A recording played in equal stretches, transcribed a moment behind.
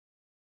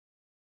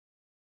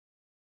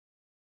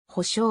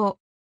保証、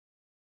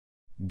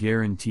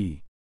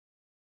 guarantee,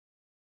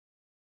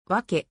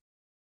 わけ、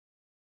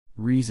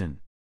 reason,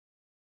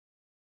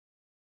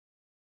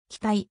 期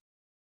待、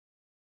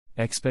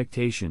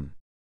 expectation,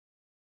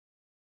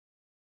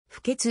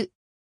 不潔、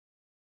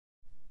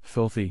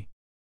 filthy,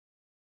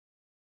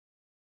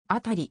 あ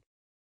たり、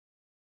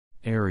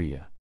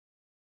 area,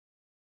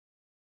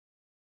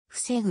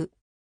 防ぐ、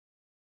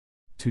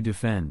 to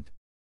defend,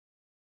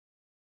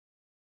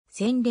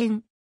 洗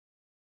練、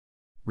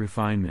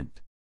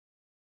 refinement,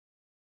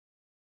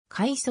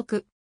 快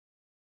速、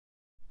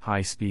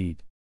 high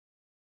speed,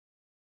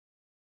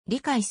 理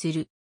解す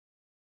る、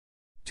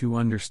 to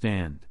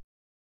understand,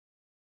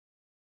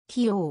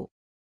 器用、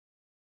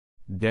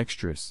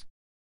 dexterous,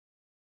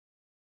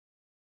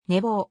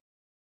 寝坊、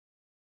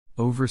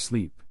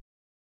 oversleep,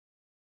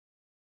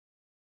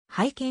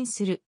 拝見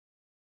する、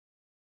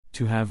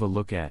 to have a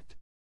look at,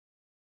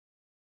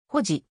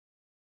 保持、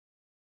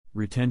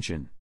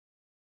 retention,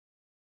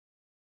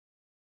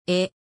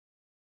 絵、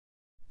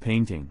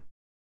 painting,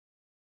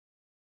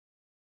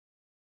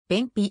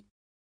 便秘、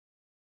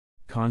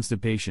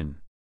 constipation,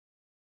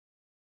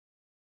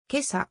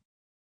 今朝、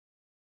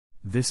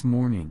 this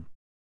morning,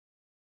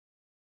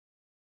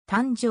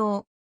 誕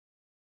生、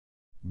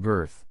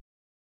 birth,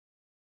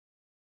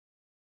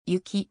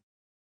 雪、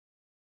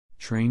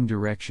 train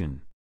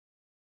direction,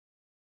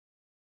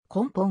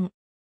 根本、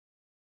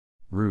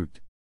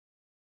 root,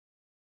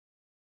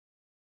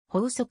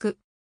 法則、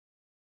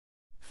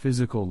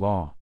 physical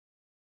law,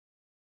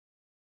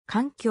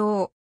 環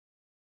境、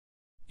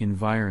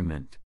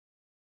 environment,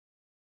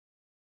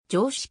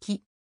 常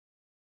識、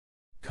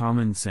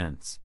 common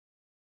sense,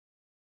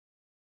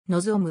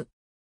 望む、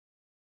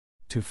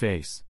 to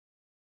face,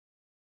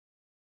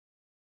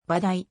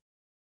 話題、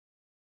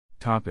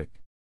 topic,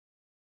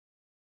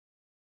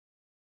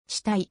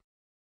 地帯、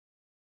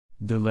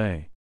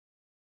 delay,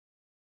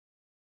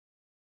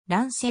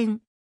 乱戦、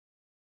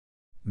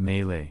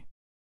 melee,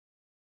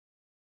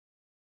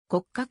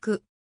 骨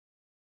格、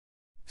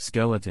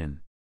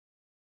 skeleton,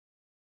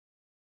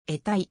 得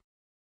体、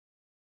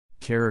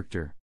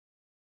 character,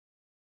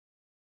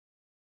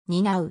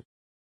 担う、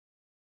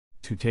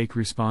 to take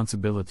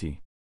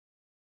responsibility,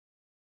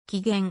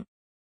 機嫌、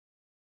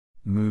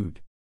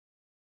 mood,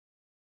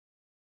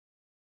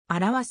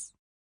 表す、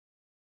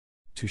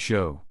 to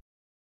show,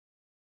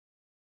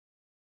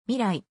 未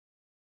来、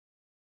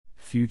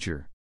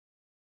 future,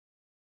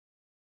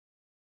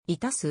 い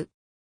たす、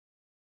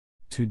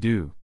 to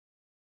do,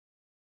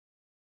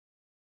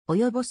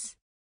 及ぼす、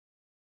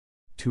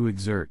 to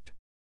exert,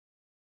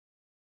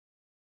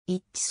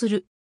 一致す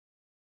る、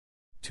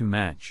 to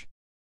match,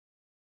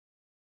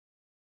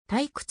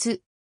 退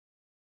屈、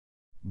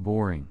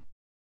 boring,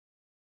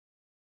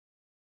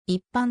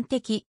 一般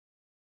的、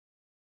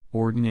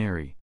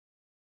 ordinary,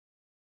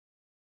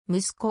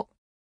 息子、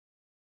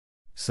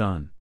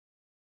 son,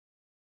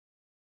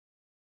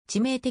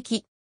 致命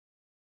的、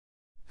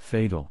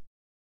 fatal,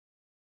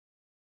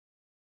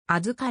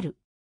 預かる、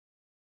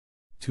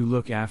 to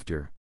look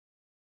after,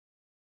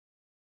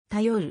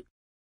 頼る、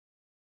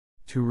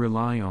 to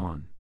rely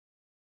on,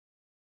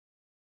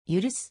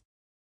 許す、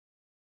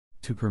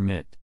 to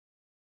permit,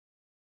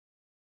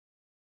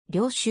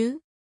 領袖、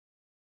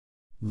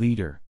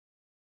 leader,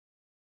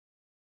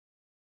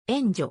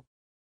 援助、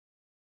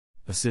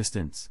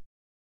 assistance,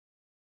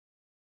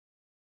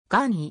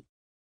 願意、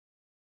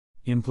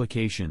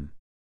 implication,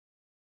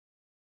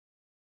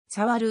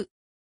 触る、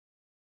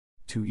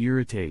 to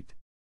irritate,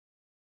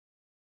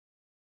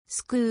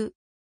 救う、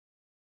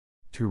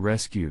 to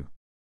rescue,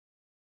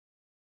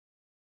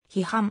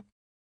 批判、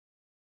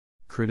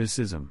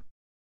 criticism,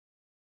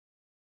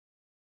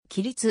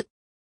 規律、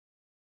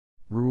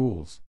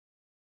 rules,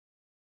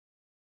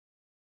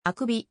 あ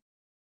くび、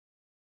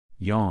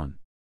 yawn,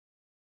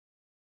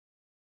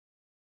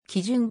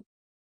 基準、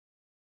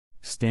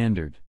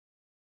 standard,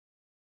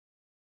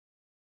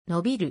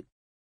 伸びる、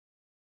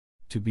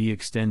 to be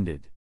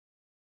extended,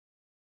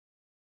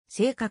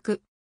 正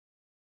確、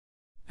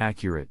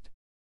 accurate,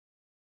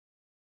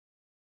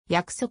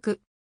 約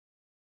束、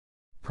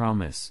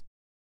 promise,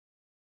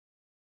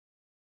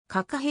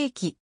 核兵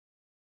器、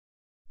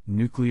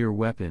 nuclear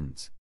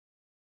weapons,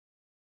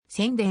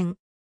 宣伝、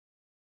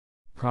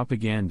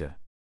 propaganda,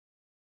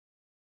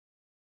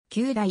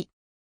 旧大、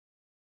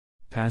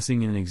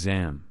 passing an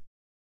exam,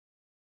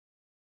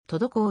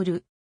 滞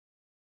る、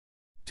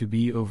 to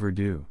be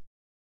overdue,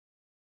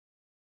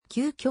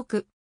 究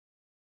極、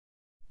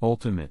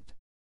 ultimate,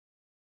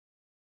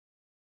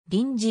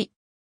 臨時、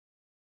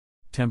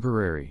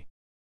 temporary,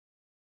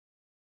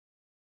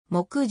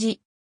 目次、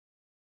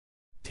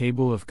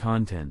 table of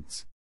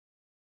contents,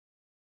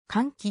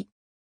 換気、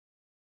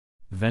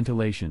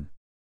 ventilation,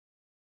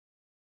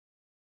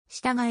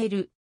 従え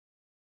る、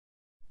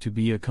 to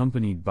be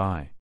accompanied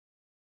by,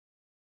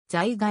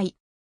 在外、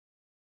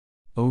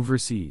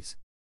 overseas,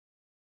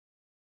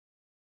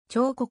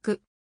 彫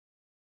刻、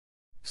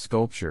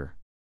 sculpture,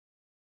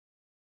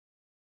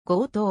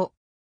 強盗、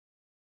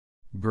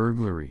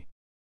 burglary,